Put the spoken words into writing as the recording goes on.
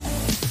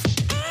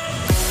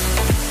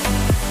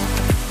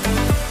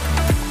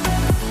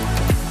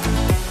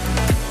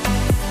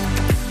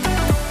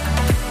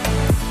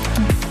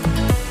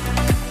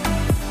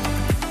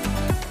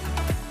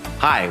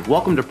Hi,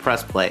 welcome to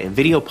Press Play, a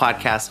video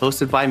podcast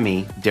hosted by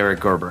me, Derek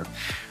Gerber.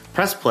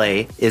 Press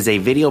Play is a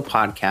video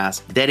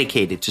podcast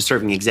dedicated to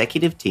serving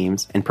executive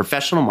teams and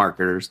professional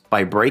marketers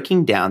by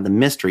breaking down the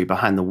mystery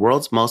behind the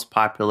world's most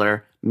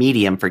popular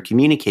medium for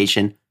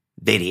communication,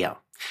 video.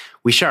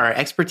 We share our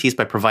expertise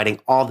by providing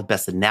all the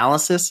best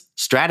analysis,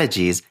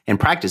 strategies, and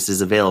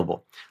practices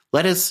available.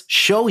 Let us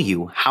show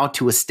you how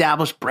to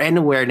establish brand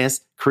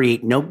awareness,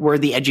 create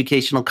noteworthy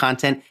educational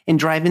content, and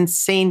drive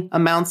insane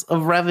amounts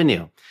of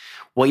revenue.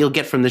 What you'll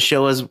get from the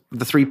show is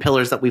the three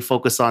pillars that we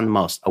focus on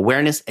most: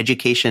 awareness,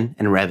 education,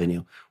 and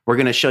revenue. We're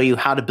going to show you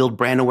how to build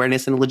brand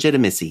awareness and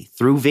legitimacy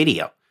through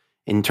video.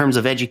 In terms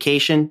of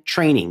education,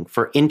 training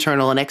for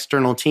internal and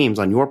external teams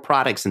on your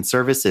products and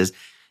services.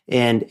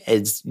 And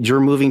as you're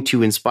moving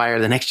to inspire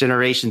the next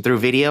generation through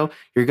video,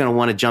 you're going to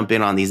want to jump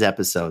in on these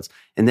episodes.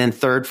 And then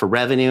third, for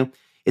revenue,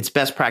 it's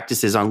best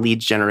practices on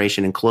leads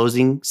generation and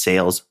closing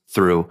sales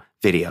through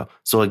video.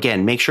 So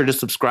again, make sure to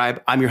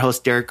subscribe. I'm your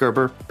host, Derek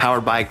Gerber,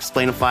 powered by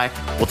Explainify.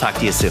 We'll talk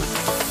to you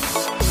soon.